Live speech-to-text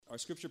Our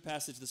scripture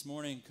passage this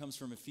morning comes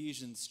from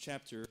Ephesians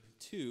chapter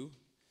 2,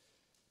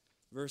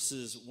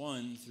 verses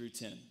 1 through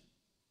 10.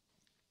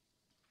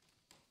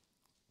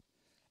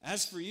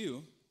 As for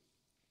you,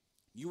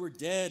 you were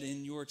dead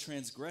in your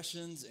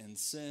transgressions and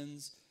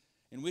sins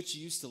in which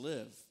you used to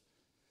live,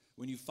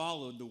 when you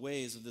followed the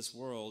ways of this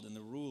world and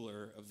the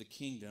ruler of the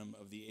kingdom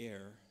of the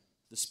air,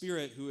 the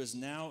Spirit who is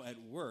now at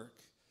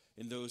work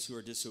in those who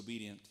are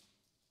disobedient.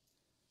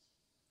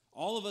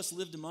 All of us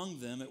lived among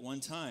them at one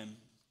time,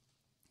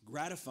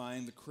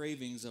 gratifying the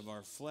cravings of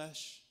our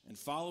flesh and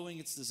following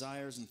its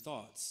desires and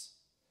thoughts.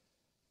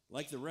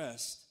 Like the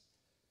rest,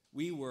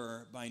 we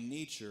were by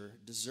nature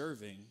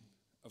deserving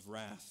of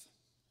wrath.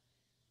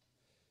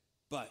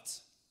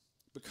 But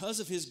because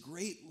of his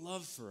great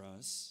love for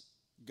us,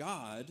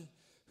 God,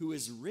 who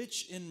is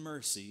rich in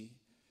mercy,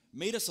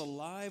 made us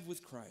alive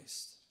with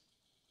Christ,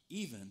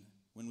 even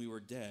when we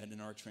were dead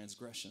in our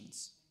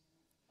transgressions.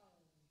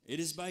 It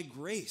is by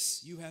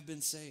grace you have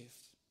been saved.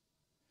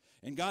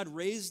 And God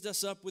raised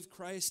us up with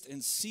Christ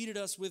and seated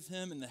us with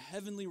him in the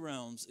heavenly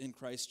realms in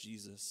Christ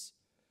Jesus,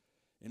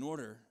 in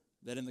order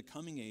that in the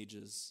coming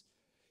ages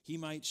he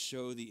might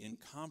show the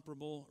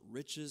incomparable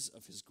riches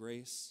of his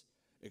grace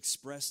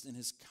expressed in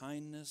his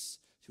kindness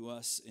to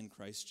us in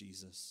Christ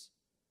Jesus.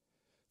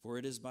 For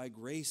it is by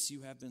grace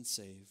you have been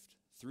saved,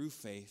 through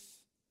faith.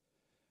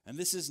 And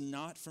this is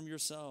not from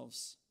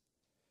yourselves.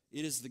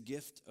 It is the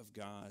gift of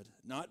God,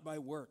 not by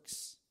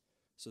works,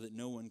 so that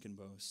no one can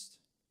boast.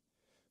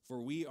 For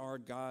we are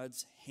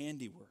God's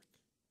handiwork,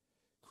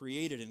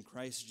 created in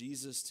Christ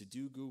Jesus to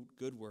do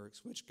good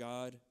works, which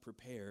God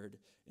prepared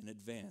in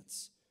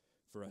advance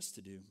for us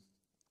to do.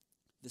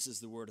 This is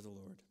the word of the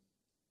Lord.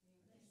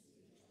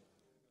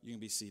 You can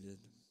be seated.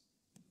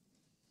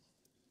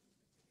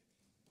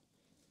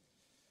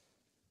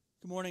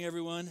 Good morning,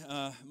 everyone.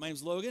 My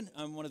name's Logan.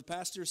 I'm one of the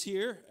pastors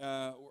here.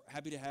 We're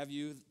happy to have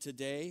you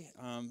today.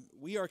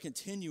 We are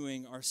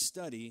continuing our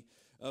study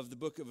of the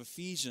book of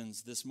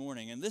Ephesians this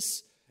morning, and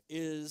this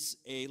is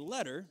a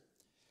letter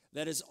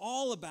that is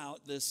all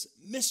about this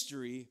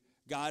mystery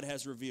God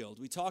has revealed.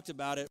 We talked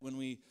about it when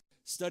we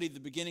studied the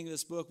beginning of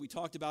this book. We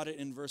talked about it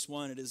in verse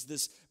 1. It is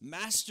this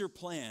master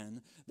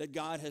plan that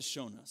God has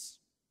shown us.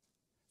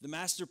 The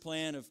master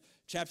plan of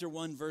chapter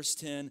 1, verse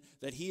 10,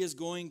 that he is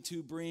going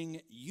to bring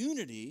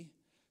unity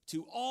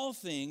to all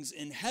things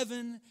in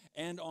heaven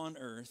and on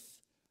earth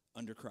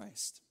under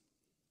Christ.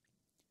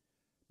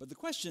 But the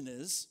question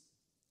is,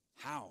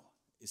 how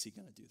is he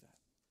going to do that?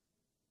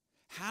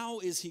 How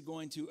is he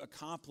going to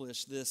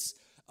accomplish this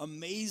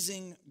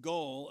amazing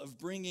goal of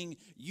bringing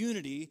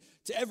unity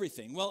to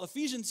everything? Well,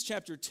 Ephesians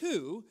chapter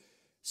 2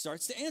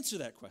 starts to answer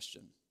that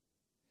question.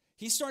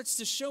 He starts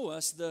to show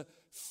us the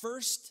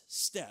first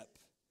step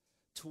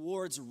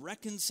towards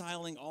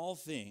reconciling all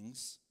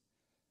things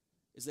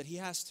is that he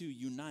has to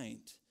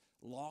unite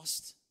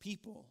lost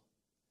people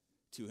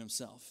to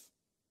himself.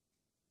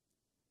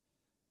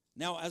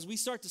 Now, as we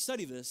start to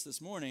study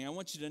this morning, I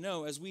want you to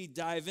know, as we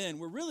dive in,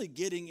 we're really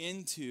getting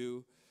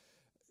into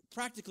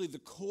practically the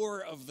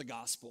core of the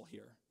gospel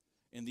here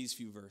in these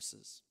few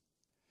verses.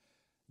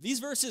 These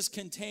verses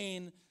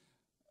contain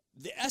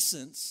the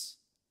essence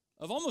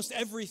of almost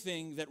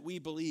everything that we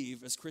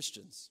believe as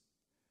Christians.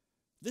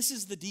 This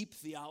is the deep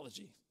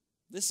theology.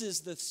 This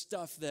is the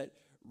stuff that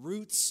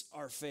roots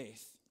our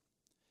faith.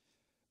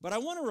 But I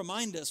want to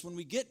remind us when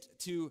we get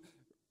to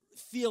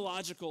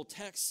theological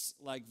texts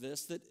like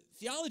this that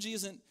theology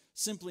isn't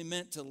simply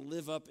meant to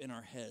live up in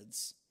our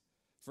heads,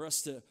 for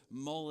us to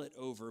mull it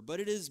over, but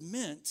it is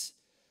meant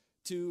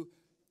to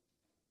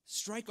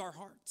strike our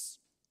hearts.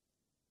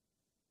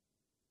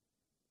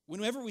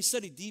 Whenever we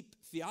study deep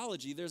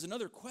theology, there's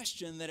another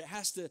question that it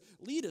has to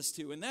lead us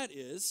to, and that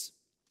is,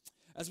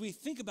 as we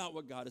think about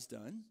what God has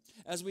done,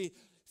 as we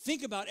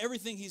think about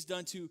everything he's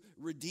done to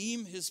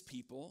redeem his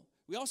people,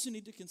 we also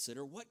need to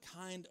consider what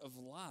kind of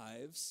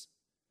lives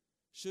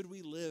should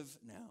we live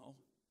now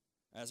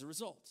as a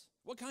result?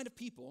 What kind of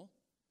people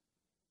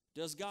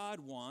does God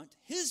want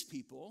his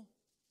people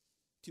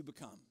to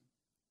become?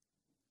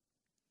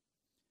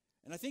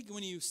 And I think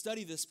when you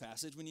study this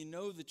passage, when you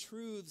know the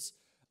truths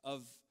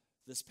of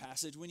this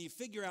passage, when you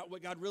figure out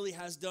what God really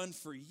has done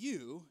for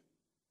you,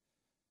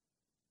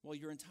 well,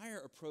 your entire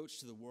approach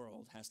to the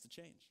world has to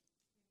change.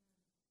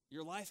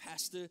 Your life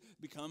has to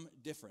become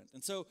different.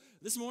 And so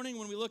this morning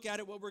when we look at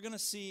it, what we're going to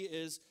see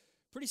is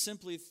pretty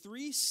simply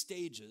 3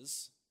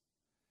 stages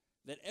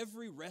that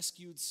every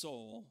rescued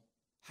soul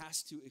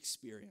has to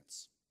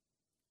experience.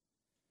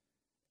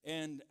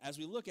 And as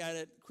we look at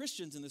it,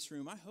 Christians in this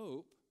room, I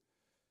hope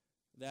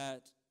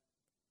that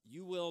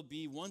you will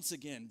be once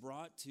again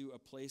brought to a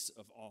place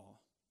of awe,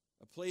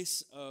 a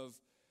place of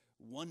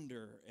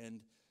wonder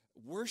and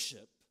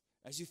worship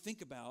as you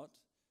think about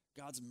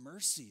God's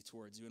mercy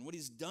towards you and what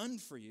he's done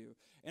for you.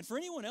 And for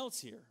anyone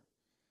else here,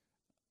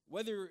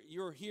 whether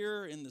you're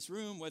here in this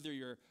room, whether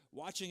you're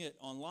watching it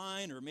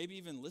online, or maybe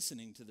even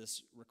listening to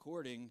this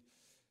recording,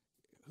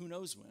 who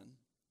knows when,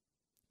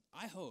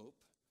 I hope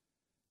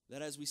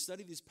that as we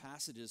study these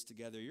passages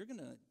together, you're going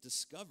to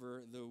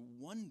discover the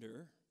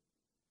wonder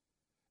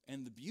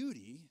and the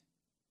beauty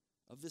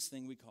of this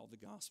thing we call the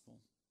gospel.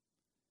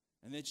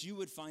 And that you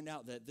would find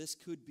out that this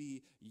could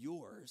be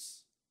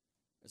yours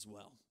as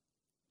well.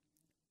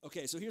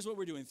 Okay, so here's what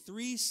we're doing.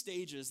 3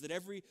 stages that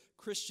every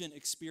Christian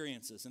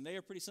experiences, and they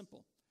are pretty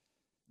simple.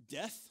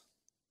 Death,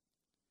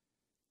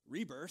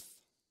 rebirth,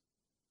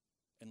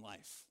 and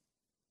life.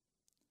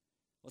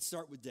 Let's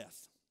start with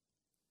death.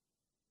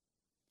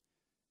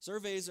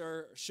 Surveys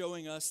are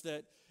showing us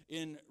that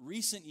in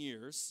recent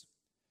years,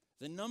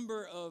 the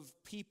number of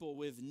people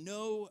with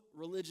no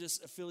religious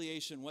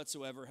affiliation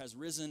whatsoever has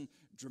risen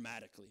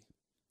dramatically.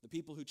 The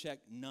people who check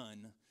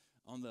none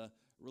on the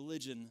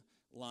religion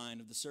line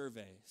of the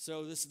survey.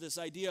 So this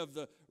idea of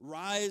the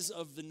rise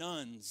of the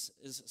nones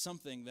is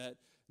something that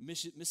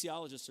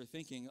missiologists are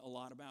thinking a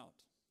lot about.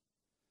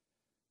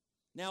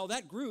 Now,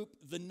 that group,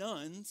 the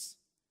nones,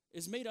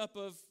 is made up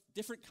of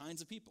different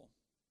kinds of people.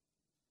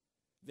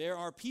 There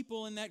are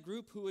people in that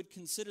group who would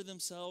consider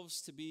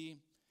themselves to be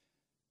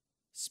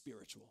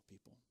spiritual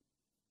people,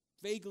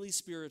 vaguely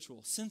spiritual,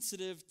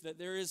 sensitive that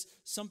there is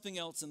something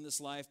else in this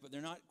life, but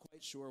they're not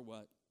quite sure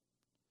what.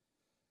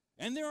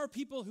 And there are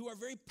people who are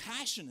very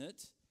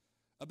passionate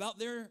about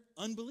their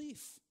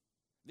unbelief.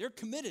 They're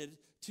committed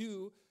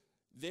to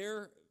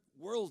their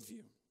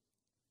worldview.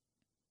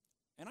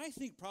 And I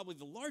think probably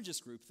the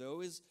largest group,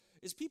 though, is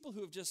people who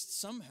have just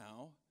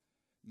somehow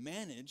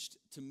managed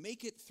to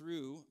make it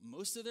through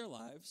most of their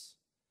lives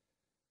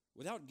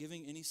without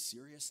giving any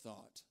serious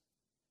thought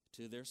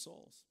to their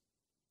souls.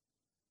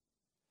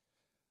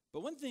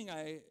 But one thing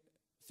I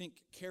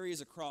think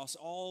carries across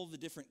all the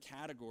different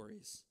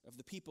categories of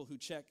the people who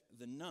check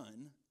the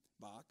none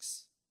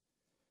box,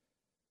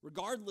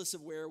 regardless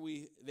of where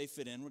they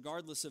fit in,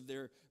 regardless of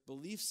their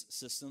belief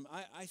system,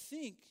 I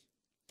think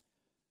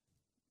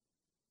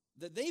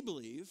that they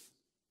believe,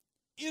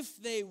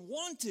 if they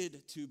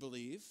wanted to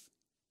believe,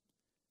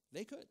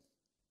 they could.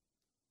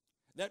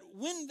 That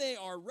when they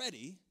are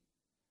ready,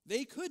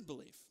 they could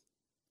believe.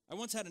 I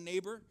once had a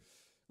neighbor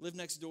live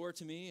next door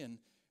to me, and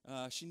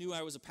she knew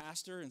I was a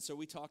pastor, and so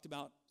we talked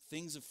about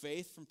things of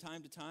faith from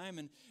time to time,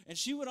 and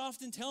she would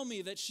often tell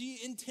me that she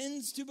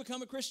intends to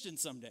become a Christian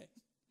someday.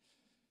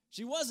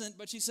 She wasn't,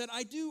 but she said,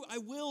 I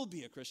will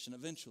be a Christian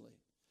eventually.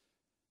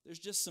 There's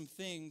just some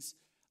things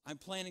I'm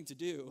planning to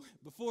do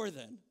before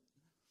then.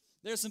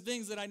 There's some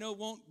things that I know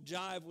won't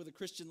jive with a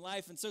Christian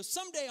life, and so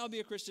someday I'll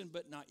be a Christian,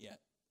 but not yet.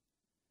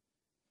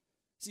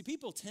 See,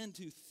 people tend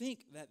to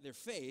think that their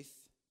faith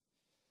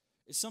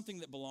is something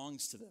that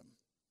belongs to them.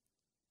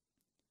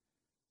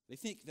 They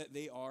think that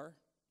they are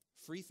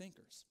free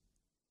thinkers,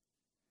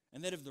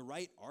 and that if the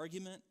right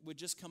argument would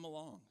just come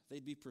along,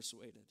 they'd be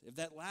persuaded. If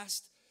that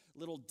last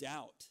little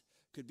doubt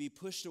could be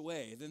pushed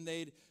away, then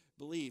they'd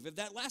believe. If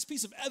that last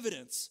piece of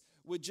evidence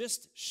would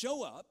just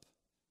show up,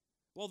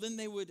 well, then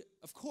they would,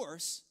 of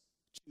course,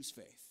 choose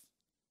faith.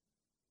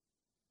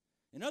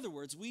 In other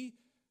words, we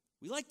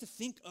like to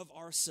think of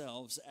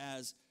ourselves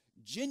as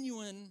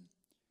genuine,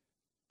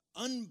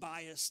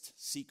 unbiased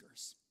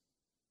seekers,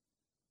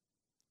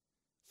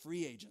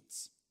 free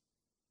agents.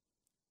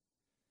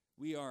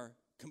 We are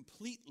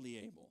completely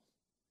able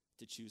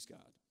to choose God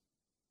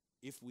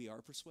if we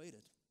are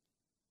persuaded.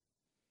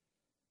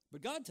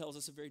 But God tells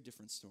us a very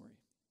different story.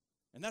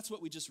 And that's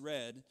what we just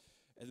read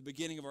at the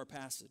beginning of our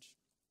passage.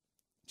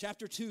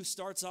 Chapter 2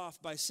 starts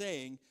off by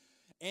saying,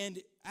 and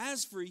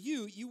as for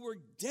you, you were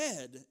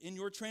dead in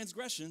your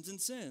transgressions and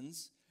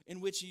sins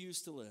in which you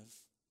used to live,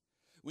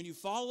 when you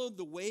followed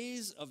the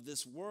ways of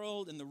this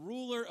world and the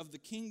ruler of the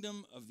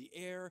kingdom of the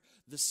air,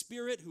 the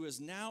spirit who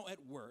is now at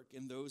work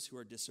in those who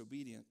are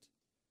disobedient.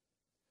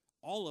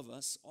 All of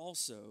us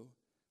also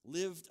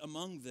lived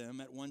among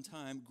them at one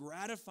time,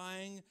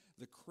 gratifying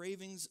the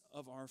cravings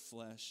of our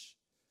flesh,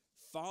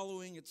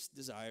 following its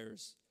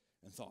desires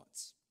and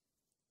thoughts.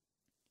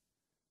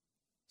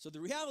 So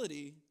the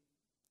reality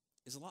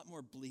is a lot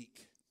more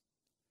bleak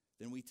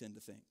than we tend to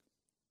think.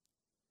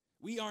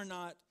 We are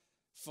not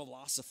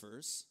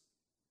philosophers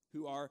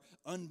who are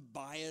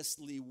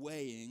unbiasedly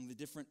weighing the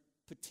different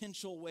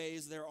potential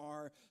ways there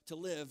are to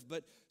live,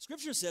 but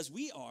Scripture says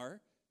we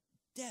are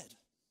dead.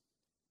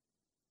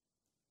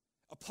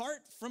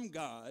 Apart from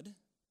God,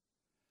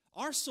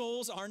 our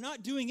souls are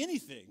not doing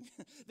anything.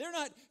 They're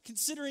not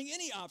considering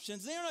any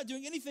options. They are not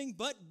doing anything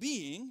but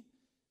being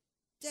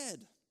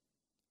dead.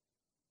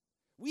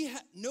 We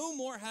no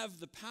more have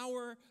the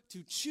power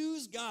to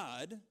choose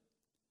God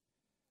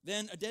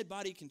than a dead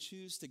body can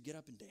choose to get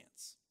up and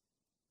dance.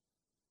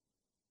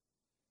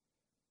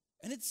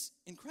 And it's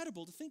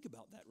incredible to think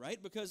about that,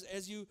 right? Because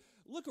as you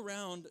look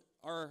around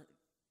our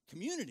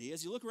community,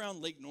 as you look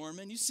around Lake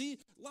Norman, you see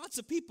lots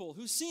of people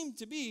who seem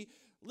to be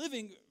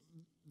living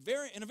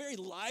in a very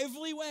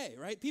lively way,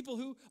 right? People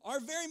who are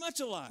very much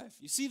alive.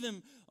 You see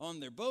them on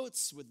their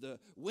boats with the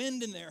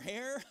wind in their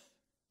hair.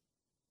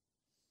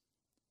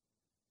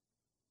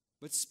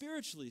 But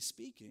spiritually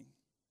speaking,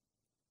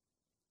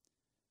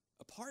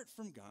 apart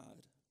from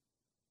God,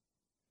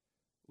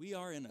 we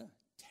are in a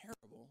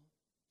terrible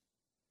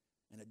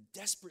and a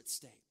desperate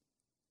state.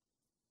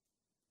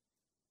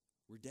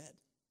 We're dead.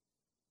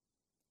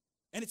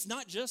 And it's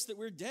not just that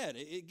we're dead.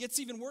 It gets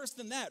even worse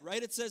than that,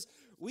 right? It says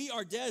we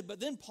are dead, but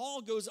then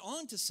Paul goes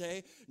on to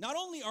say, not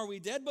only are we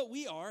dead, but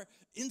we are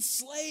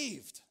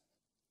enslaved.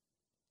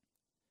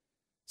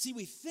 See,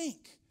 we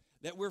think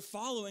that we're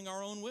following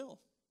our own will.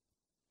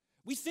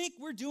 We think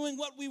we're doing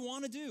what we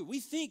want to do. We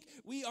think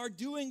we are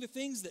doing the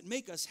things that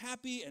make us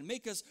happy and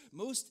make us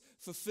most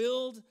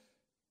fulfilled.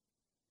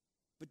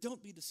 But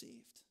don't be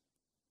deceived.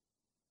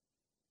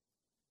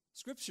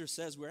 Scripture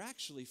says we're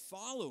actually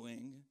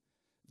following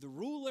the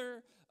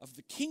ruler of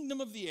the kingdom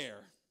of the air.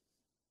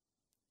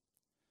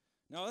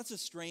 Now, that's a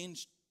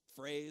strange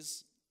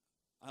phrase,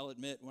 I'll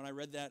admit. When I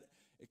read that,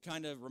 it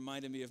kind of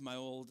reminded me of my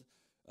old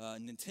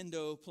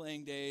Nintendo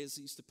playing days.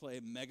 I used to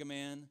play Mega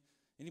Man.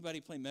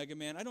 Anybody play Mega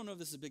Man? I don't know if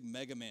this is a big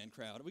Mega Man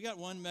crowd. We got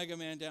one Mega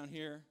Man down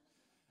here.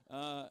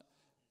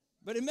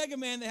 But in Mega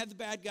Man, they had the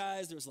bad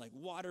guys. There was like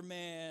Water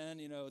Man,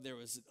 there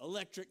was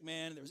Electric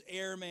Man, there was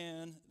Air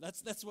Man.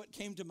 That's what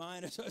came to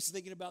mind as I was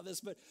thinking about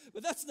this. But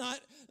that's not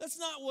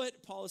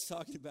what Paul is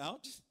talking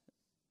about.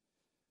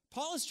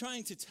 Paul is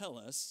trying to tell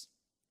us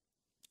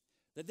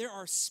that there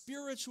are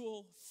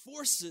spiritual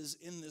forces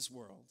in this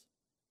world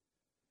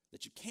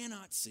that you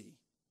cannot see.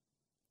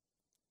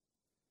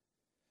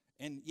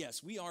 And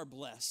yes, we are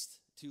blessed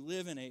to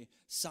live in a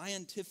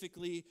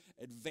scientifically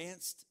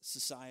advanced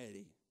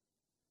society.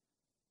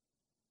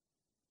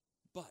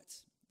 But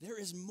there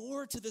is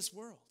more to this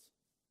world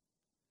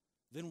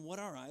than what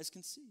our eyes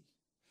can see.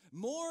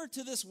 More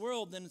to this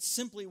world than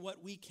simply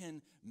what we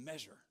can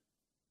measure.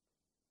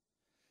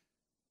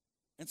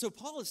 And so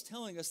Paul is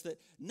telling us that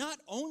not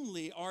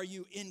only are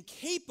you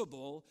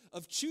incapable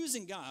of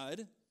choosing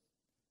God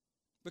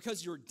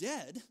because you're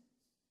dead,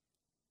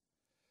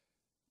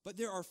 but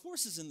there are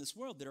forces in this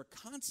world that are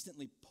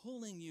constantly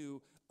pulling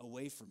you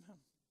away from him.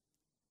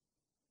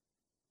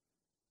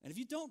 And if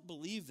you don't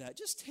believe that,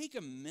 just take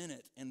a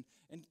minute and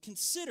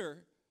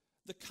consider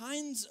the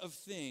kinds of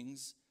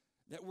things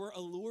that were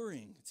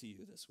alluring to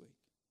you this week.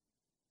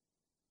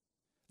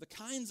 The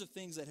kinds of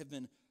things that have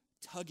been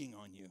tugging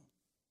on you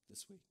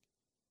this week.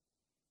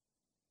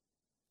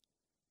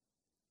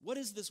 What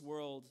is this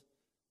world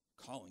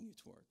calling you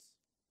towards?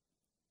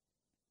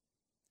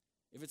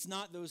 If it's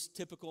not those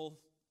typical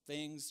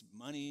things,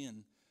 money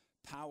and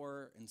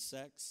power and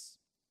sex,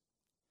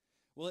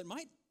 well, it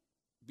might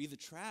be the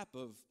trap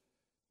of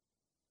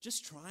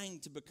just trying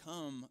to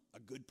become a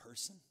good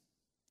person.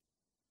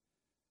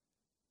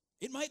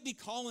 It might be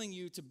calling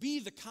you to be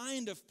the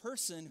kind of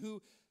person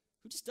who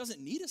just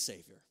doesn't need a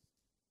savior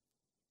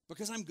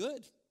because I'm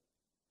good.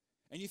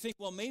 And you think,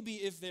 well, maybe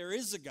if there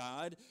is a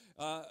God,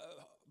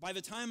 by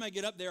the time I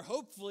get up there,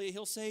 hopefully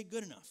he'll say,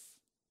 good enough.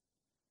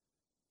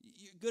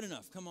 Good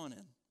enough, come on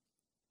in.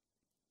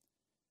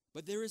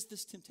 But there is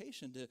this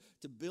temptation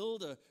to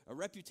build a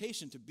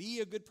reputation, to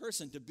be a good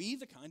person, to be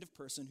the kind of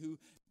person who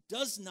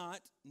does not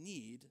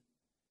need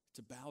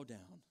to bow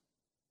down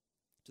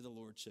to the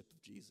lordship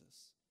of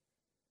Jesus.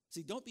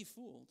 See, don't be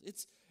fooled.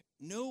 It's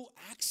no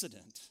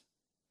accident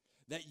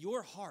that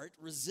your heart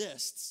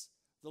resists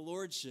the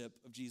lordship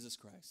of Jesus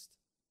Christ.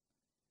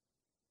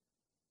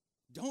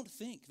 Don't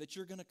think that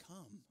you're going to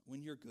come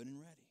when you're good and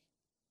ready.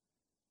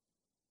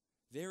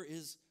 There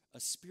is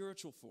a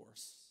spiritual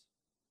force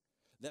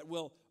that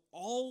will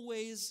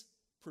always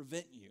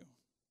prevent you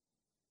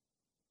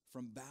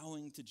from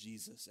bowing to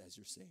Jesus as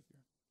your Savior.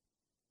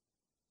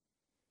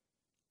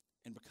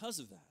 And because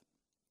of that,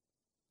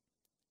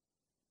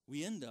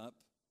 we end up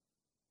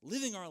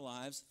living our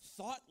lives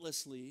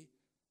thoughtlessly,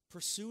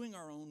 pursuing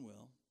our own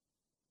will,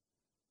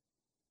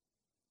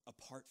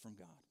 apart from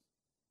God.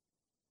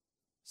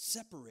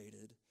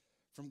 Separated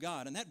from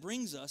God. And that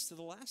brings us to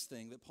the last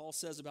thing that Paul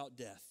says about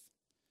death.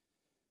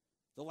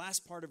 The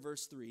last part of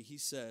verse 3, he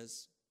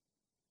says,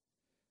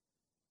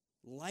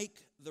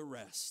 like the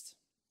rest,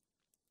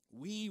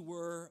 we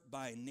were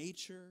by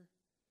nature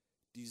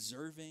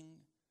deserving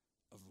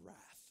of wrath.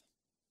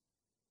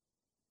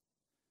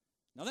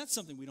 Now that's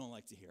something we don't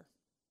like to hear.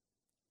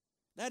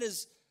 That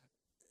is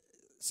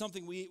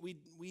something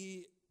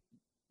we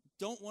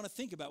don't want to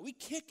think about. We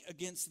kick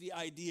against the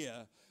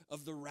idea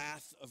of the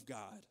wrath of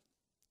God.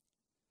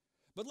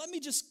 But let me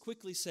just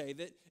quickly say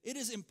that it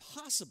is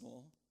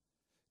impossible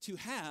to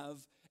have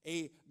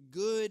a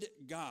good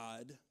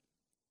God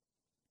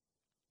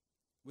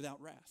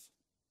without wrath.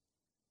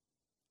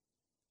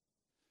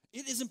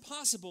 It is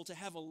impossible to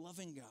have a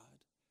loving God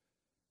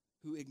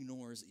who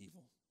ignores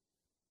evil.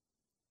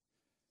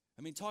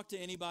 I mean, talk to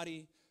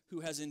anybody who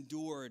has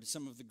endured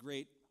some of the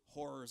great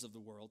horrors of the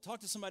world.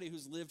 Talk to somebody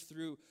who's lived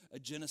through a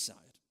genocide.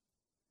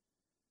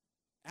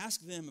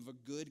 Ask them if a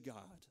good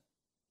God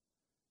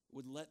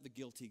would let the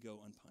guilty go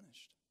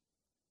unpunished.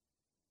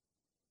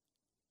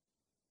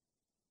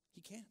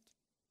 He can't.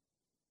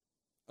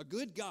 A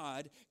good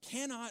God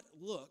cannot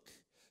look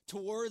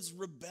towards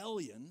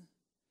rebellion,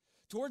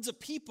 towards a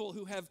people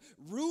who have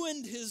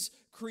ruined his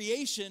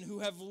creation, who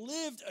have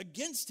lived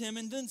against him,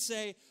 and then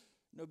say,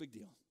 no big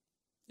deal.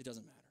 It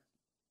doesn't matter.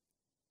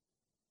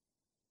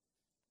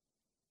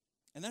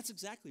 And that's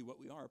exactly what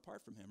we are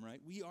apart from him, right?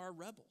 We are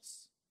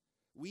rebels.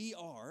 We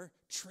are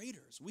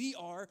traitors. We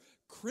are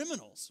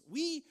criminals.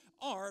 We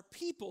are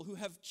people who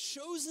have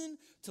chosen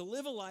to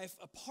live a life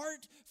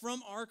apart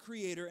from our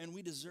Creator, and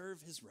we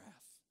deserve his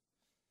wrath.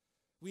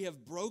 We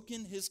have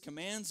broken his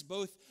commands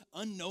both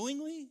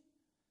unknowingly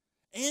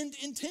and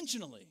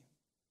intentionally.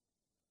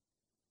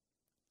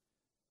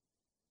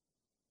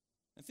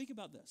 And think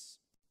about this.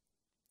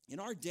 In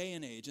our day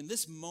and age, in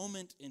this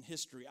moment in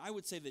history, I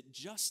would say that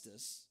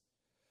justice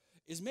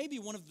is maybe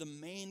one of the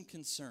main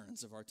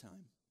concerns of our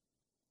time.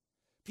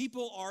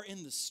 People are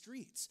in the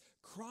streets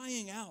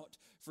crying out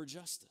for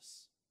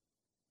justice.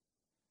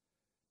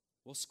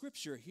 Well,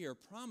 Scripture here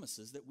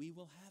promises that we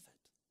will have it.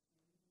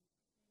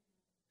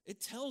 It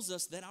tells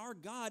us that our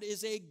God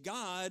is a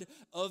God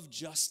of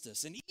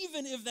justice. And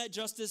even if that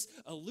justice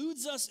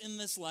eludes us in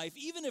this life,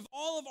 even if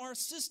all of our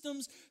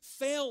systems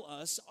fail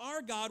us,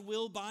 our God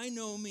will by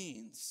no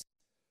means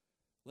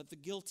let the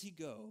guilty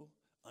go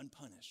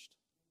unpunished.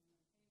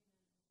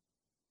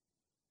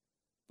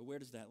 But where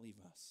does that leave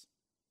us?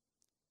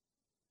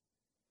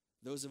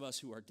 Those of us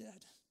who are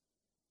dead,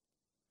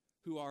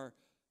 who are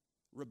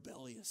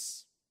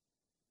rebellious,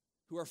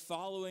 who are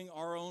following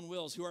our own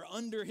wills, who are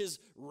under his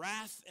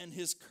wrath and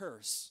his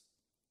curse.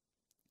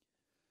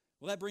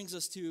 Well, that brings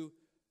us to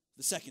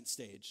the second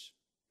stage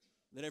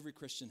that every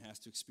Christian has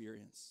to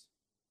experience: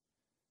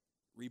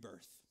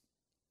 rebirth.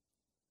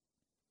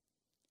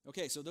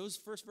 Okay, so those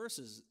first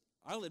verses,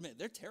 I'll admit,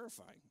 they're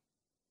terrifying.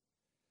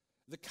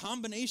 The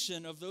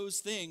combination of those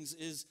things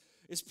is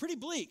pretty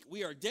bleak.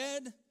 We are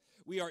dead.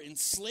 We are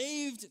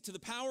enslaved to the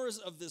powers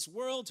of this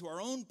world, to our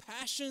own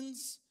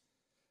passions,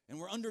 and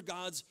we're under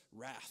God's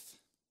wrath.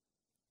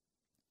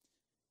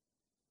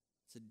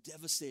 It's a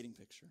devastating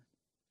picture.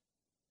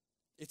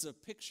 It's a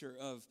picture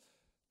of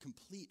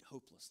complete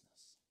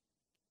hopelessness.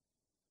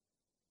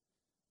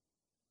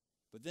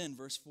 But then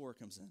verse 4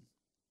 comes in.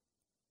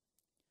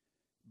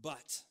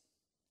 But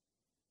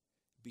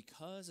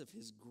because of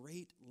his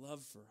great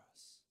love for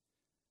us,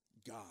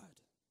 God,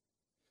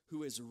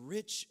 who is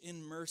rich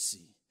in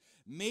mercy,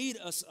 made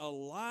us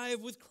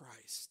alive with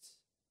Christ,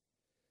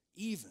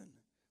 even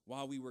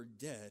while we were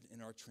dead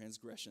in our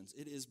transgressions.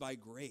 It is by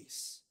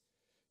grace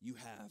you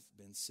have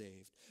been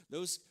saved.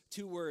 Those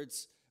two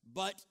words,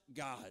 but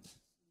God.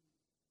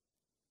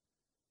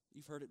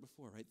 You've heard it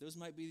before, right? Those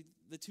might be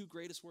the two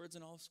greatest words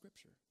in all of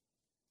Scripture.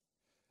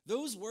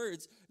 Those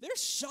words, they're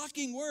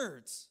shocking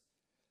words.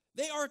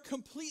 They are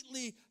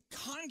completely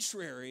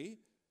contrary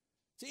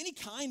to any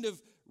kind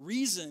of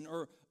reason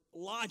or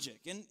logic.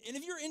 And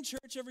if you're in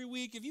church every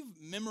week, if you've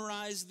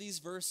memorized these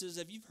verses,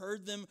 if you've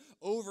heard them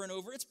over and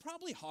over, it's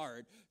probably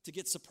hard to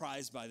get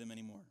surprised by them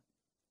anymore.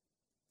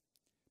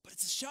 But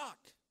it's a shock.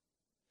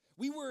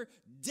 We were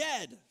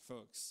dead,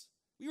 folks.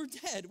 We were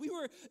dead. We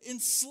were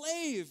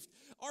enslaved.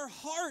 Our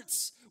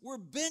hearts were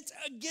bent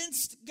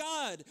against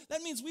God.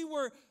 That means we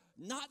were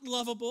not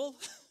lovable.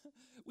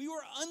 We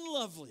were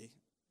unlovely.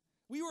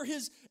 We were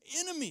his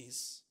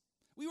enemies.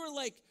 We were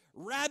like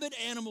rabid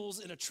animals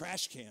in a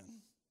trash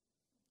can.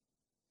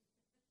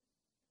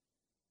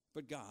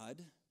 But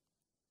God,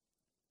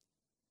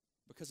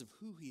 because of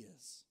who he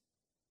is,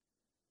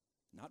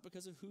 not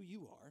because of who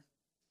you are,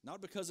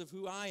 not because of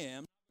who I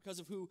am, not because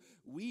of who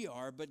we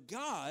are, but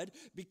God,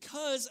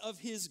 because of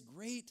his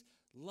great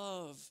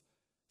love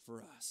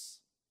for us,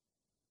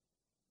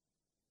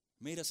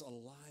 made us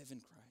alive in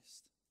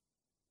Christ.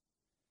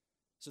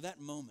 So that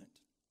moment,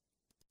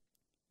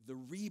 the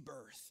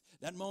rebirth,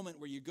 that moment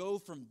where you go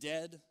from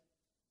dead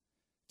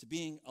to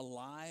being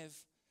alive,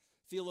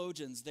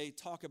 theologians, they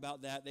talk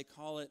about that. They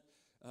call it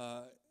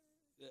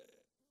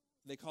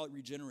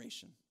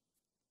regeneration.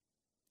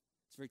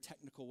 It's a very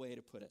technical way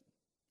to put it.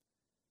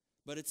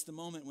 But it's the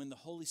moment when the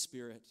Holy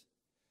Spirit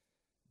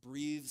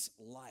breathes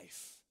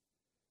life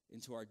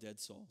into our dead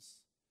souls.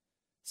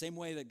 Same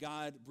way that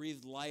God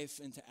breathed life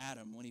into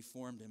Adam when he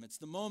formed him. It's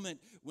the moment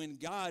when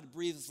God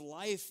breathes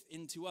life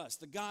into us.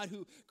 The God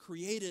who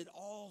created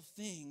all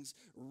things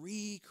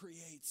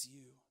recreates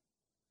you.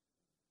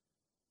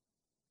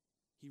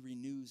 He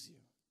renews you.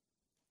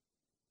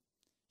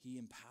 He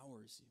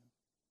empowers you.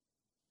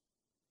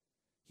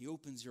 He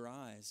opens your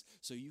eyes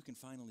so you can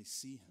finally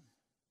see him.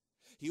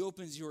 He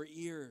opens your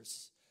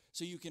ears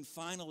so you can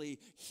finally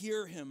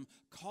hear him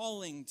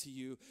calling to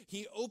you.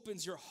 He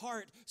opens your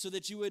heart so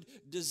that you would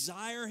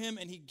desire him,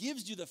 and he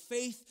gives you the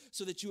faith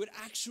so that you would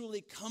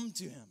actually come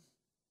to him.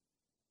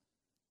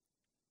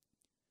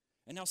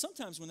 And now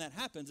sometimes when that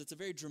happens, it's a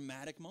very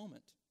dramatic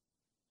moment.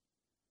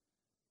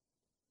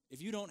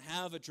 If you don't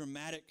have a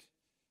dramatic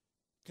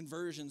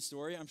conversion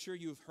story, I'm sure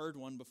you've heard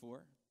one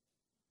before.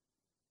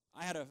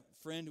 I had a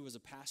friend who was a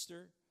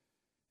pastor,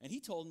 and he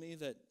told me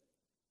that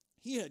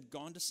he had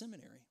gone to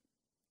seminary.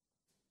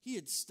 He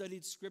had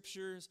studied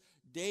scriptures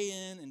day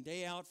in and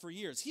day out for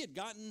years. He had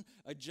gotten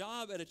a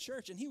job at a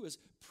church, and he was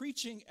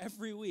preaching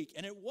every week.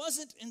 And it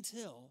wasn't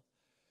until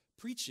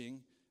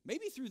preaching,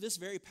 maybe through this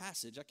very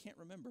passage, I can't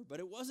remember, but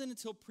it wasn't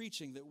until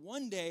preaching that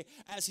one day,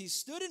 as he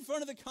stood in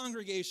front of the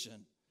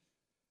congregation,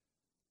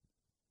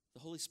 the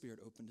Holy Spirit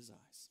opened his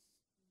eyes.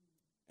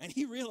 And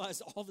he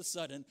realized all of a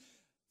sudden,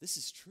 this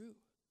is true.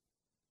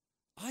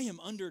 I am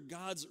under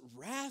God's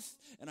wrath,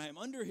 and I am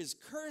under his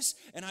curse,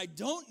 and I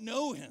don't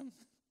know him.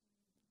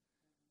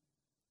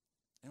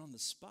 And on the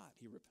spot,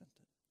 he repented.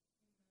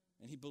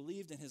 And he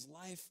believed, and his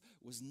life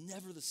was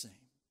never the same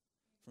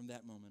from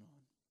that moment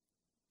on.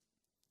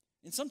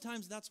 And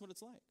sometimes that's what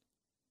it's like.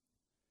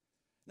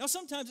 Now,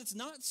 sometimes it's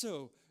not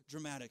so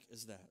dramatic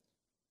as that.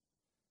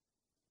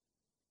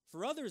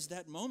 For others,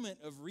 that moment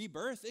of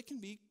rebirth, it can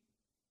be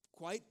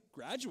quite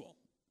gradual.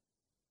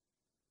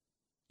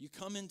 You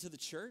come into the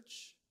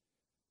church,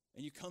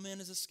 and you come in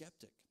as a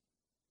skeptic.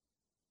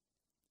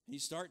 And you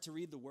start to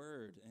read the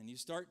Word, and you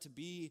start to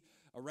be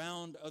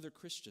around other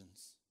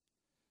Christians.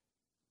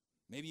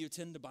 Maybe you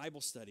attend a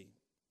Bible study,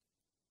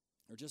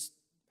 or just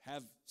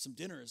have some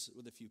dinners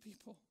with a few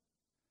people.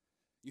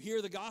 You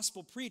hear the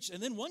gospel preached,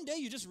 and then one day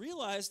you just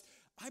realized,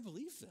 I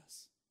believe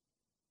this.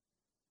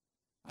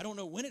 I don't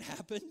know when it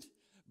happened,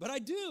 but I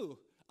do.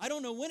 I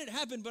don't know when it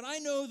happened, but I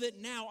know that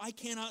now I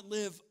cannot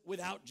live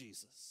without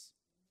Jesus.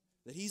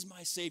 That he's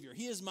my Savior.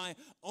 He is my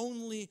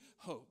only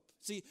hope.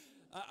 See,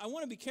 I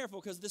want to be careful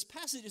because this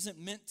passage isn't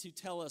meant to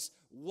tell us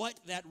what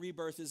that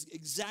rebirth is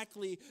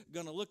exactly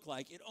going to look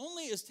like. It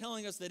only is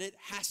telling us that it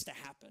has to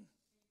happen.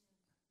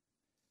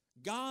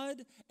 God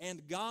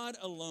and God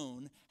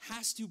alone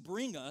has to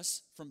bring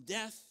us from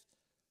death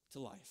to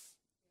life.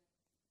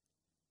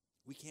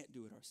 We can't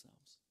do it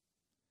ourselves.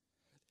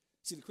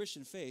 See, the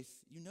Christian faith,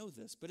 you know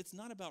this, but it's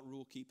not about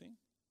rule keeping.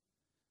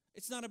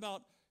 It's not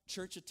about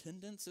church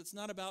attendance. It's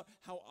not about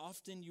how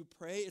often you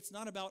pray. It's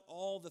not about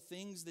all the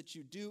things that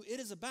you do.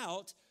 It is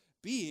about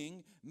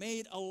being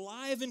made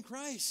alive in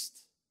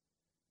Christ.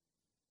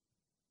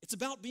 It's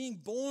about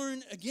being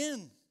born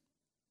again.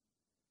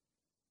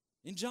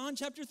 In John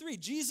chapter 3,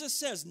 Jesus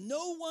says,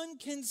 no one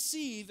can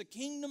see the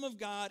kingdom of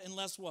God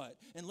unless what?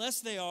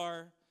 Unless they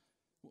are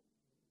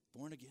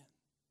born again.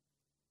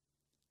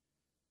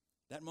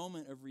 That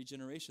moment of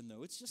regeneration,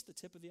 though, it's just the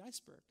tip of the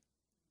iceberg.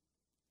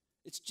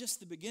 It's just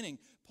the beginning.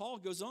 Paul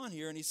goes on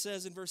here and he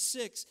says in verse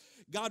 6,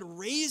 God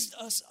raised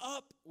us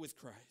up with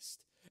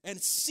Christ and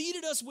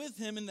seated us with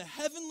him in the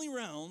heavenly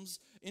realms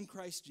in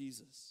Christ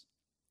Jesus.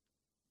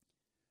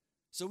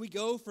 So we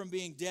go from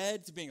being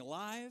dead to being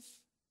alive,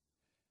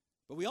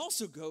 but we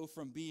also go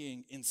from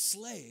being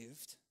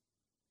enslaved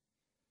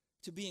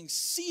to being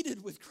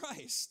seated with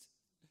Christ,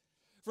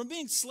 from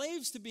being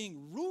slaves to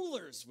being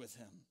rulers with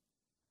him.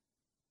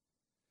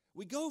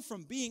 We go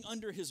from being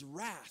under his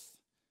wrath,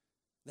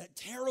 that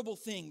terrible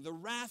thing, the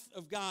wrath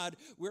of God.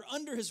 We're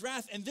under his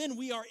wrath, and then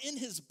we are in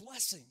his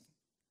blessing.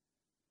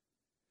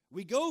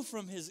 We go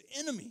from his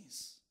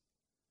enemies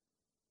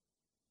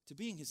to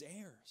being his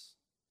heirs.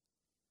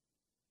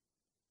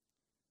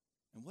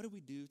 And what do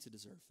we do to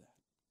deserve that?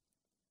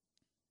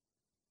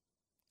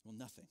 Well,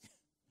 nothing.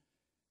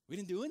 We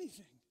didn't do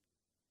anything.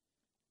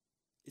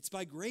 It's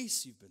by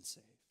grace you've been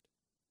saved,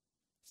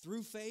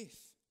 through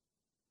faith.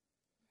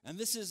 And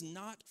this is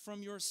not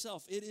from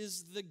yourself. It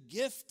is the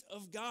gift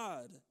of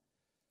God,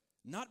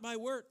 not by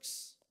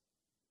works,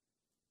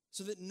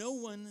 so that no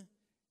one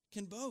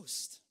can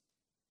boast.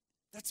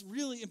 That's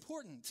really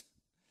important.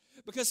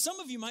 Because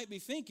some of you might be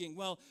thinking,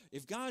 well,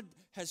 if God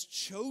has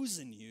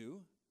chosen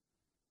you,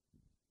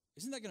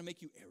 isn't that going to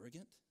make you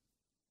arrogant?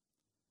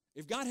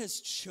 If God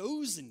has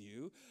chosen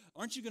you,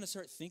 aren't you going to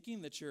start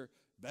thinking that you're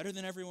better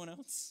than everyone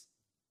else?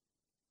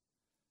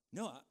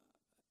 No,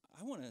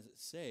 I want to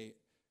say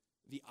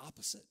the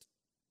opposite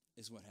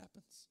is what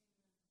happens.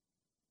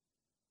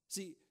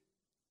 See,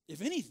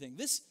 if anything,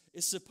 this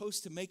is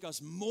supposed to make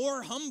us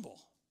more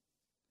humble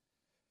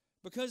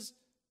because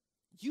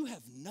you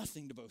have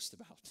nothing to boast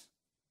about.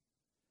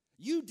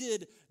 You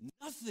did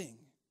nothing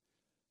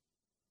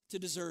to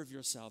deserve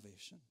your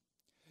salvation.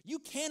 You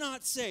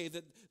cannot say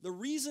that the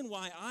reason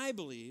why I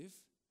believe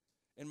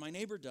and my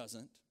neighbor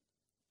doesn't,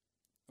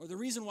 or the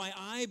reason why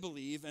I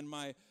believe and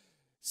my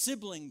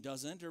sibling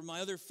doesn't, or my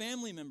other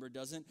family member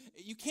doesn't,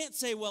 you can't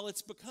say, well,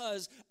 it's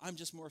because I'm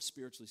just more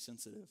spiritually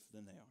sensitive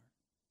than they are.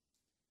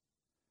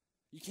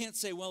 You can't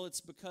say, well, it's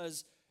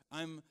because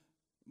I'm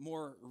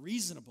more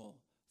reasonable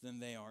than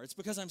they are. It's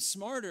because I'm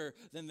smarter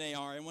than they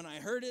are. And when I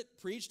heard it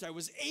preached, I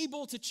was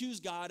able to choose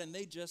God, and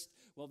they just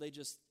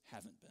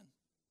haven't been.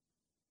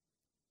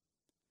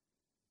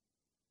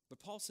 But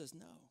Paul says,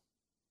 no.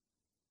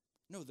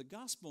 No, the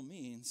gospel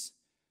means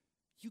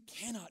you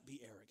cannot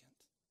be arrogant.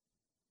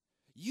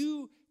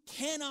 You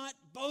cannot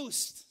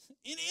boast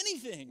in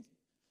anything.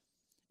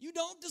 You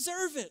don't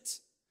deserve it.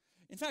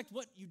 In fact,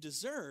 what you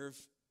deserve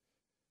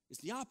is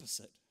the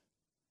opposite.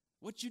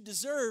 What you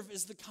deserve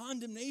is the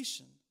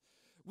condemnation.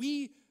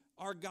 We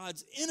are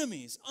God's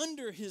enemies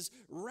under his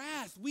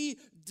wrath. We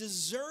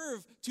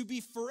deserve to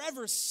be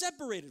forever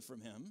separated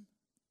from him.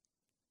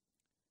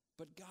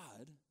 But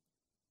God,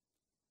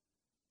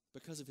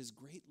 because of his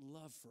great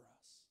love for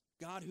us,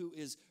 God who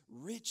is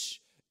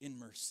rich in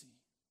mercy,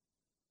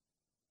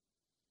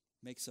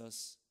 makes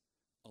us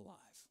alive.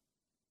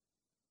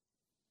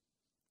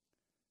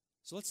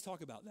 So let's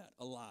talk about that,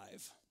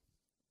 alive.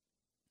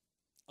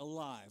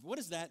 Alive. What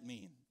does that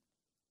mean?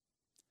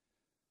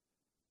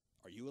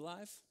 Are you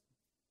alive?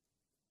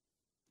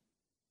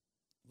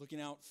 Looking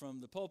out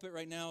from the pulpit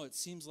right now, it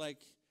seems like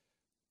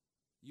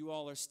you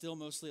all are still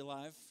mostly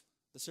alive.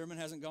 The sermon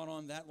hasn't gone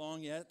on that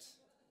long yet.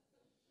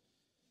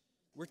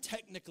 We're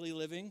technically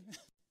living.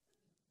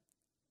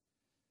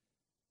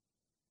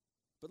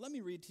 But let me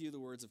read to you the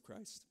words of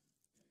Christ.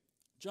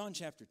 John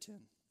chapter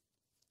 10.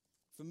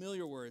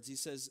 Familiar words. He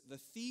says, "The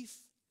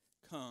thief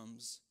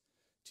comes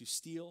to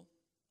steal,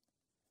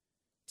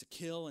 to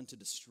kill, and to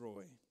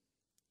destroy.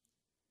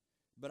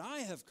 But I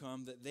have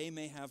come that they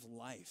may have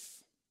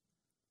life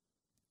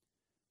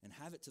and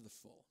have it to the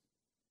full.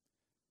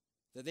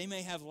 That they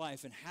may have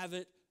life and have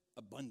it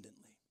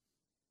abundantly."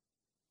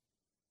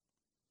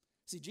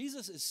 See,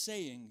 Jesus is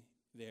saying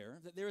there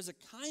that there is a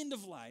kind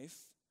of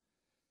life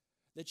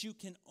that you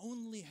can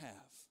only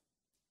have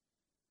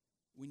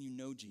when you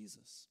know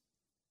Jesus.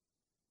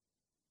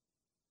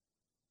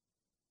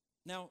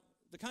 Now,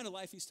 the kind of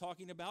life he's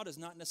talking about is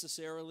not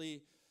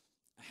necessarily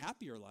a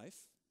happier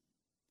life,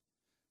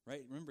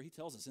 right? Remember, he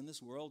tells us in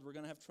this world we're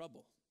going to have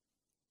trouble.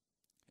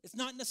 It's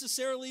not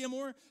necessarily a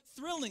more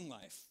thrilling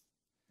life,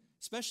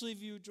 especially if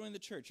you join the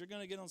church. You're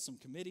going to get on some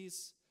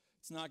committees.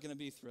 It's not going to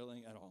be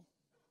thrilling at all.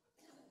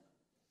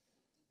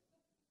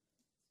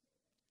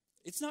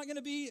 It's not going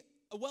to be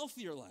a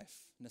wealthier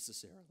life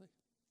necessarily.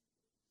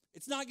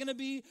 It's not going to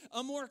be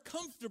a more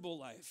comfortable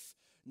life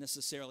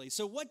necessarily.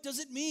 So what does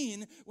it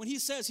mean when he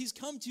says he's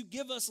come to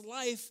give us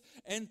life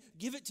and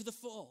give it to the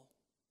full?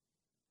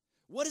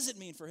 What does it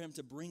mean for him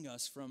to bring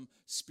us from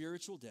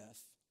spiritual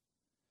death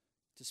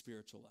to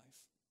spiritual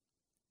life?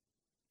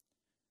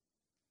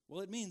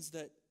 Well, it means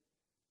that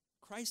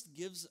Christ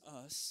gives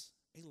us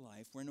a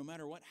life where no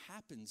matter what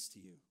happens to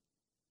you,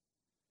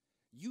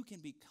 you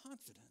can be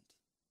confident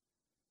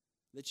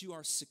that you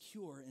are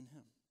secure in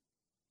him.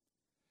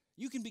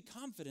 You can be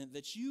confident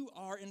that you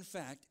are, in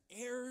fact,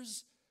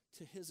 heirs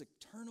to his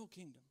eternal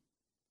kingdom.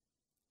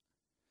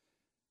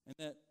 And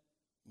that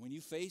when you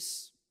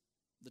face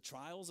the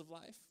trials of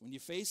life, when you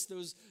face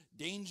those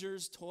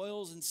dangers,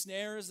 toils, and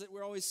snares that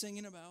we're always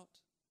singing about,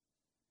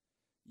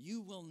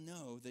 you will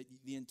know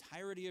that the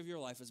entirety of your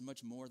life is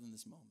much more than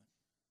this moment.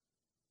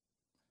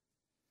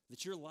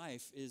 That your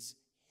life is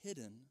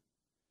hidden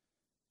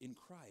in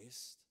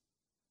Christ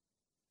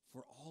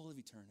for all of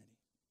eternity.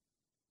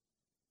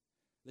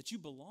 That you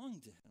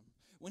belong to him.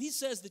 When he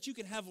says that you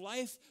can have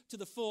life to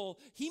the full,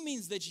 he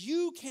means that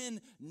you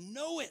can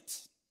know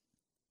it.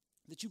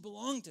 That you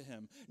belong to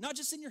him. Not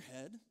just in your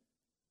head,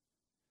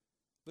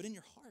 but in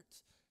your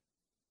heart.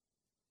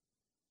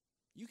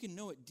 You can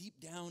know it deep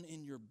down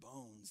in your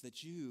bones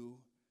that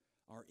you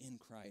are in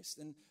Christ.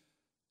 And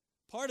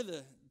part of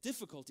the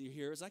difficulty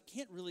here is I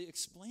can't really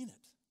explain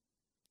it.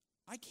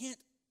 I can't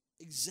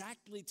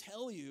exactly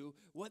tell you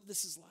what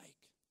this is like.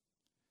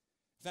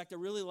 In fact, I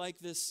really like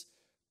this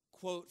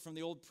quote from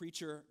the old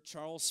preacher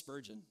Charles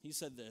Spurgeon. He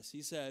said this.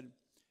 He said,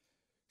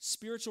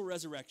 "Spiritual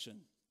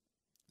resurrection,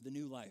 the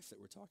new life that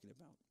we're talking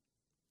about,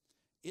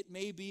 it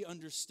may be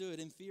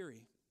understood in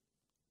theory,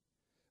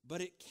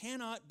 but it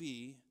cannot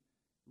be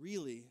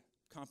really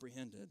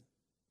comprehended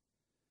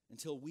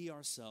until we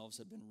ourselves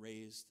have been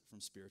raised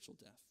from spiritual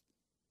death.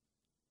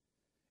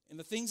 In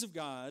the things of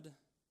God,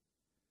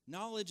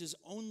 knowledge is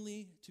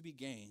only to be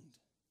gained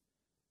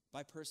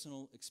by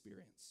personal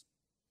experience.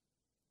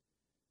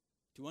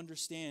 To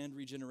understand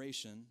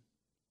regeneration,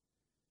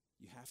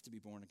 you have to be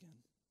born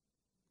again.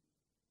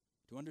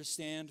 To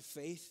understand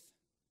faith,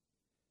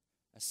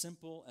 as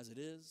simple as it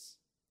is,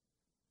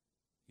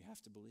 you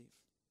have to believe."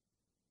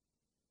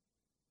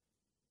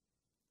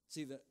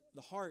 See,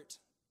 the heart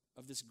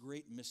of this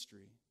great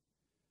mystery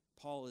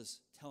Paul is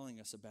telling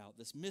us about,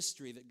 this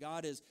mystery that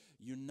God is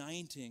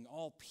uniting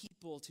all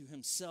people to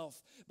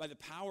himself by the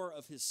power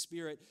of his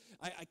Spirit.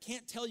 I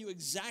can't tell you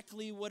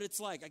exactly what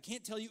it's like. I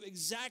can't tell you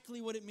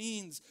exactly what it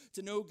means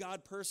to know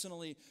God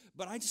personally,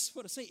 but I just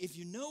want to say, if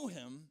you know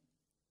him,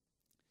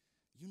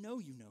 you know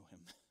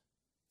him.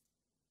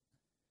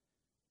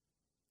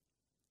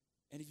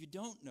 And if you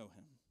don't know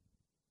him,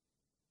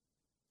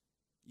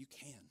 you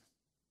can.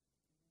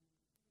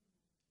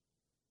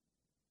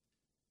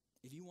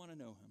 If you want to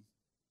know him,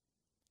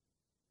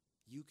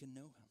 you can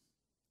know him.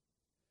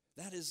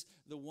 That is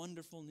the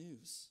wonderful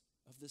news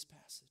of this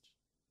passage.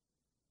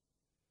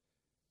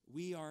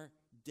 We are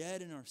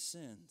dead in our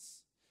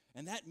sins.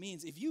 And that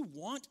means if you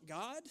want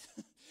God,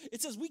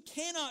 it says we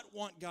cannot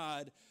want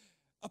God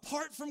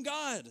apart from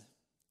God.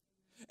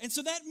 And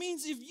so that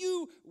means if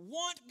you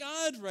want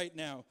God right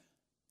now,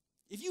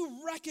 if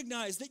you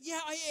recognize that,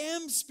 yeah, I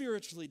am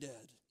spiritually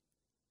dead,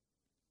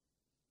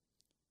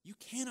 you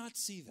cannot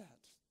see that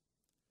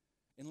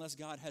unless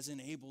God has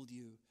enabled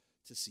you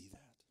to see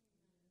that.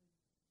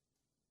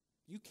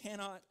 You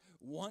cannot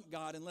want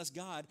God unless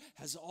God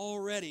has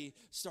already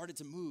started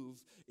to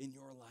move in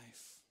your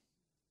life.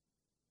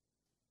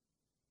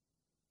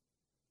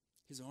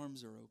 His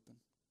arms are open.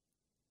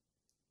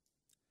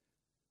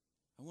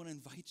 I want to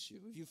invite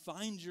you, if you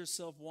find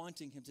yourself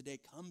wanting him today,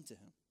 come to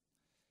him.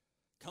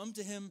 Come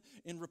to him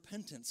in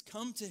repentance.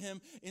 Come to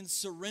him in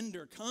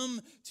surrender.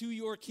 Come to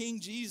your King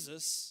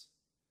Jesus.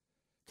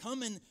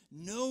 Come and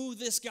know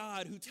this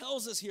God who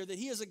tells us here that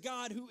he is a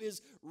God who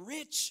is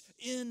rich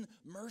in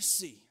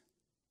mercy.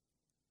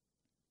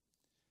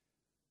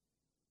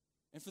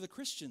 And for the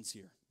Christians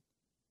here,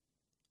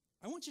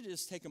 I want you to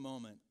just take a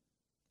moment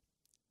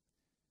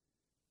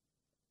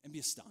and be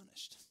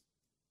astonished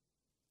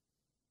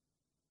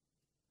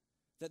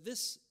that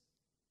this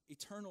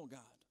eternal God,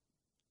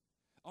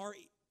 our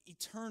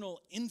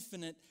eternal,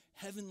 infinite,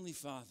 heavenly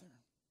Father,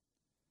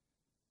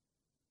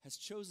 has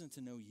chosen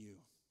to know you,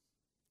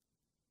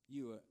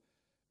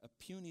 a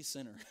puny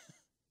sinner.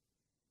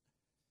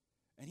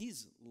 And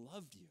he's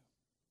loved you.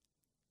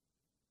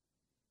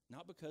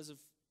 Not because of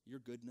your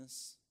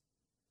goodness,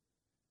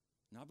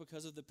 not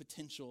because of the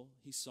potential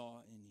he saw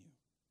in you,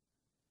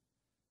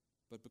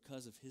 but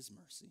because of his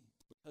mercy,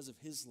 because of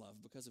his love,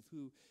 because of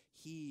who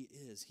he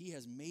is. He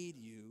has made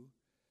you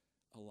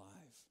alive.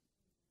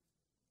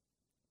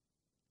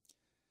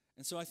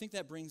 And so I think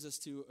that brings us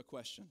to a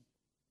question.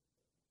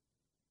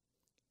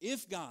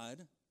 If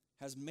God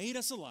has made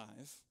us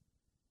alive,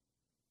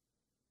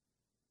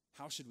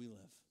 how should we live?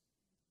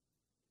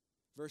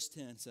 Verse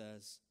 10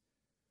 says,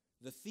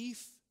 the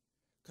thief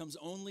comes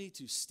only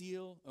to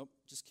steal. Oh,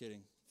 just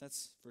kidding.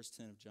 That's verse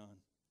 10 of John.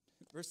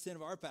 Verse 10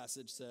 of our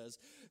passage says,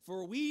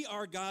 for we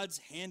are God's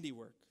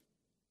handiwork,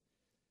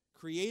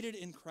 created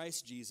in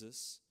Christ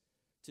Jesus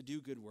to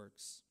do good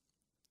works,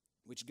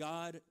 which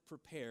God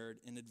prepared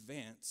in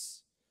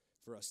advance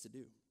for us to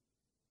do.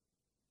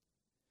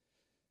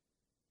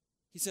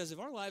 He says, if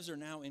our lives are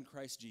now in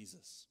Christ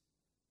Jesus,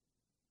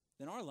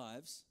 then our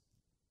lives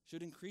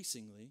should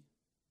increasingly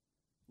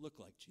look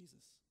like Jesus.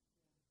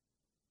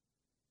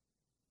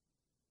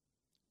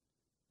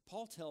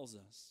 Paul tells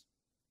us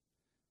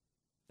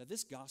that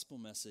this gospel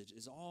message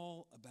is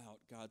all about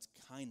God's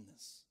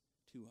kindness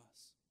to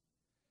us.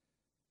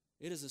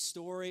 It is a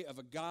story of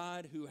a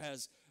God who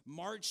has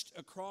marched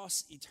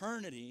across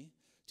eternity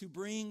to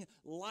bring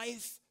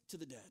life to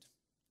the dead.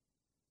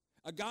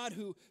 A God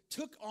who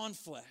took on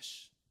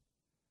flesh,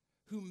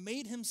 who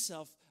made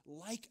himself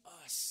like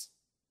us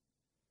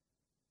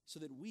so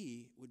that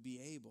we would be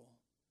able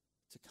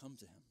to come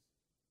to him.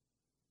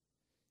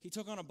 He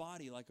took on a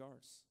body like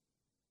ours.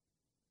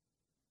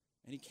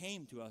 And he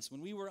came to us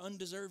when we were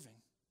undeserving.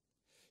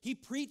 He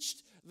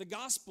preached the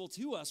gospel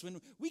to us when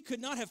we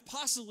could not have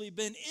possibly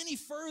been any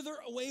further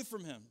away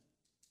from him.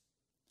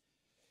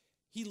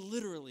 He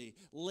literally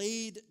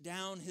laid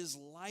down his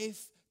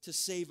life to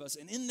save us.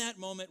 And in that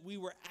moment, we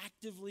were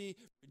actively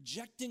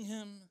rejecting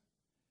him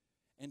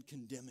and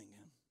condemning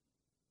him.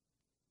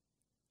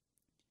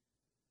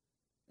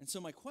 And so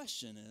my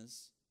question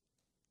is,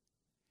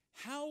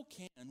 how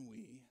can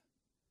we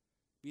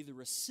be the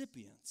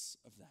recipients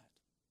of that?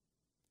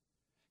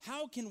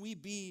 How can we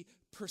be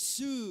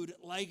pursued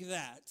like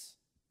that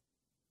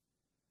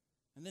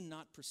and then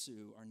not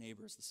pursue our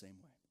neighbors the same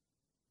way?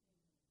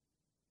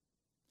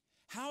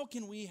 How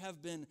can we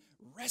have been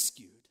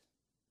rescued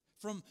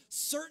from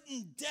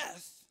certain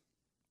death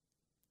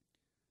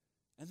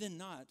and then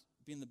not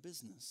be in the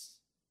business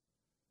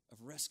of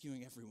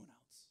rescuing everyone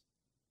else?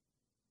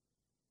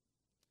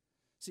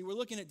 See, we're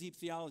looking at deep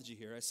theology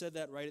here. I said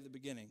that right at the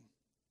beginning.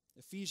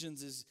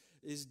 Ephesians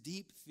is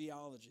deep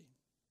theology.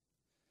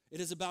 It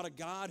is about a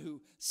God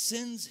who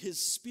sends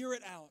his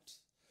Spirit out,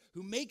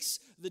 who makes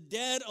the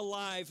dead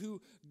alive,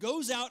 who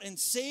goes out and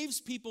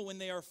saves people when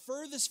they are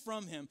furthest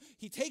from him.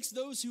 He takes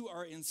those who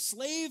are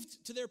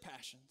enslaved to their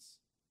passions,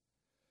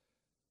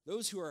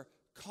 those who are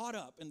caught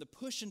up in the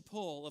push and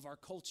pull of our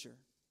culture,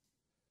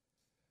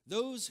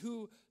 those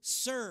who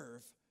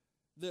serve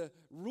the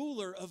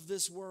ruler of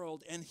this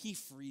world, and he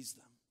frees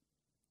them.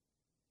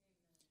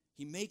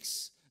 He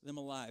makes them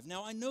alive.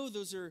 Now, I know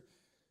those are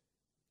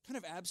kind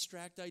of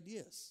abstract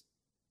ideas,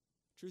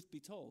 truth be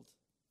told.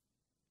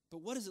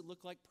 But what does it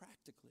look like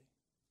practically?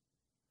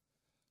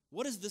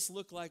 What does this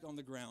look like on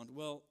the ground?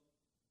 Well,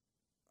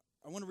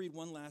 I want to read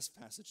one last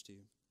passage to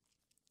you.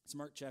 It's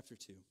Mark chapter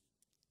 2.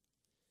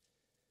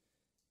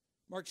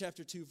 Mark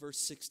chapter 2, verse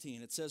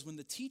 16. It says, when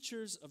the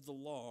teachers of the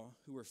law,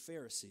 who were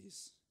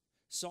Pharisees,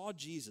 saw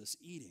Jesus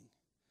eating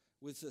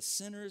with the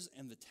sinners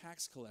and the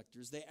tax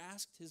collectors, they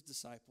asked his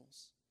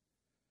disciples,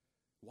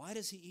 why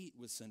does he eat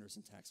with sinners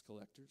and tax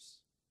collectors?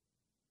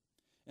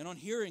 And on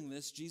hearing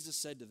this, Jesus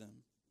said to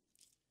them,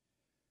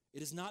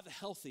 it is not the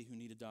healthy who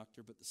need a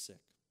doctor, but the sick.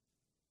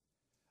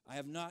 I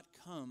have not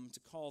come to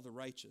call the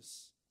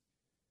righteous,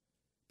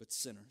 but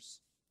sinners.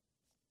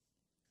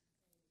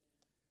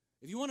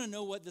 If you want to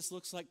know what this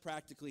looks like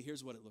practically,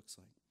 here's what it looks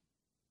like.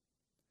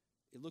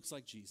 It looks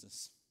like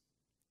Jesus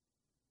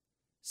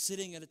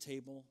sitting at a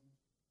table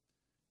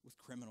with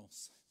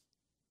criminals,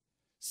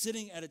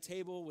 sitting at a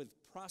table with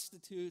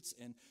prostitutes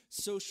and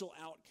social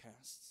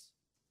outcasts.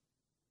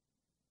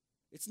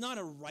 It's not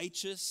a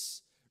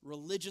righteous,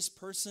 religious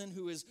person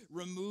who has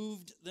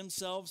removed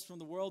themselves from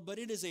the world, but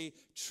it is a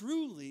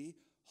truly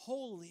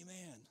holy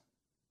man,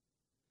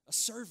 a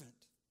servant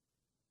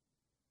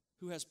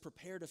who has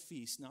prepared a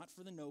feast, not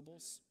for the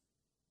nobles,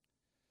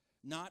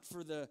 not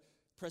for the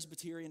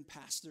Presbyterian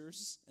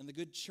pastors and the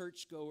good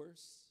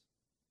churchgoers,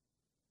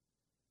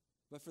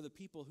 but for the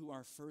people who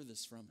are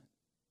furthest from it.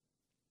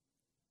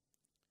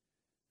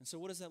 And so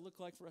what does that look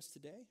like for us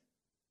today?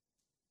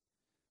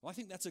 Well, I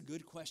think that's a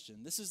good question.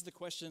 This is the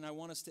question I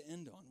want us to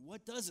end on.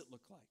 What does it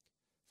look like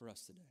for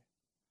us today?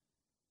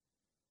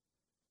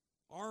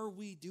 Are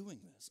we doing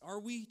this? Are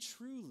we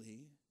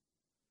truly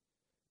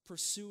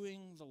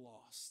pursuing the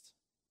lost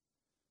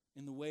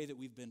in the way that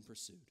we've been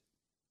pursued?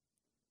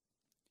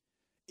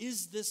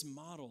 Is this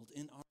modeled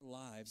in our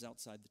lives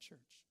outside the church?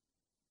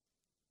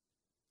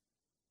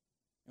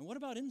 And what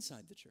about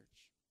inside the church?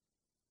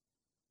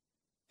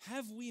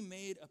 Have we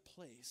made a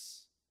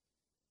place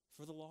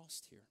for the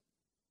lost here?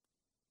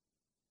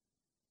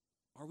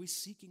 Are we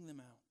seeking them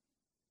out?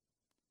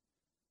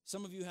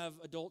 Some of you have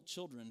adult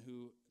children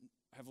who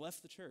have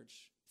left the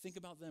church. Think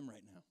about them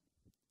right now.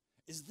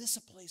 Is this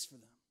a place for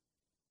them?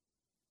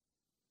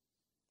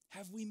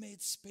 Have we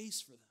made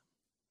space for them?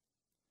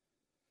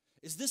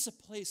 Is this a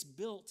place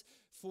built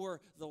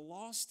for the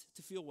lost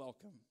to feel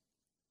welcome?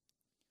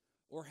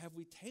 Or have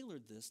we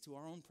tailored this to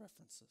our own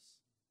preferences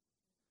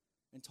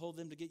and told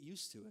them to get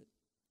used to it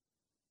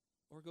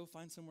or go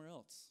find somewhere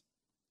else?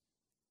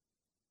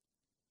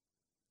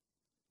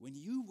 When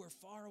you were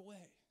far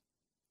away,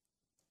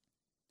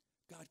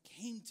 God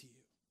came to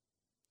you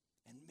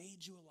and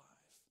made you alive.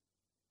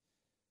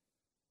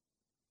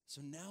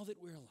 So now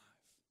that we're alive,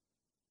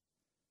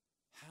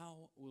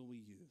 how will we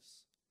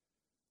use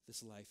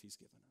this life he's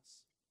given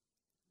us?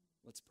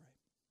 Let's pray.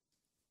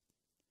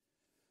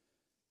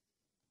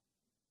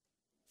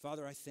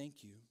 Father, I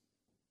thank you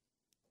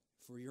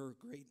for your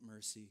great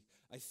mercy.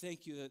 I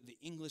thank you that the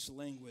English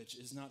language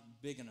is not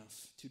big enough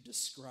to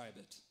describe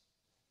it,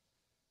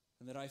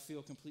 and that I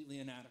feel completely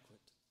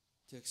inadequate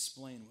to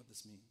explain what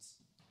this means.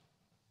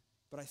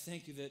 But I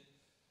thank you that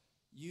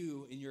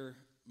you, in your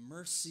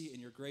mercy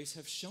and your grace,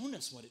 have shown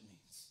us what it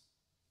means.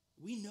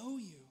 We know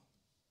you,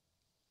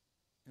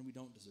 and we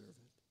don't deserve it.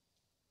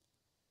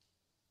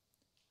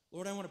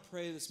 Lord, I want to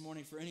pray this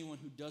morning for anyone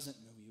who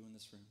doesn't know you in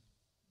this room.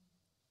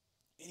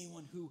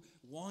 Anyone who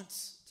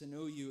wants to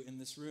know you in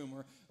this room,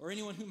 or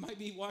anyone who might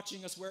be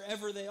watching us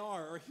wherever they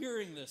are, or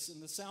hearing this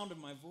in the sound of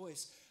my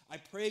voice. I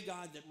pray,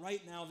 God, that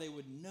right now they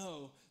would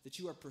know that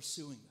you are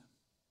pursuing them,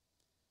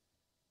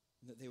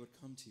 and that they would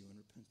come to you in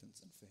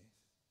repentance and faith.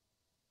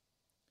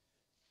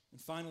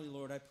 And finally,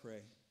 Lord, I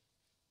pray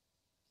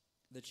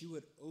that you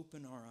would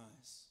open our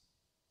eyes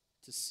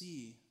to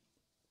see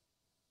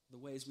the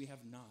ways we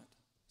have not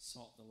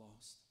sought the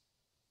lost.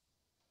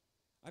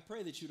 I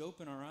pray that you'd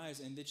open our eyes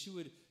and that you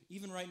would,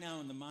 even right now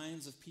in the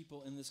minds of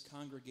people in this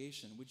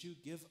congregation, would you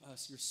give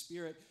us your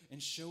Spirit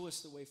and show us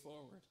the way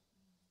forward?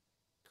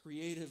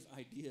 Creative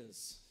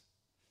ideas,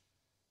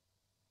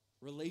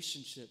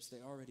 relationships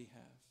they already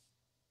have.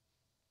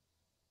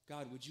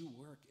 God, would you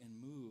work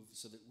and move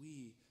so that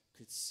we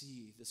could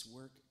see this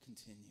work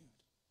continued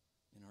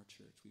in our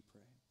church, we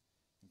pray.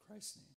 In Christ's name.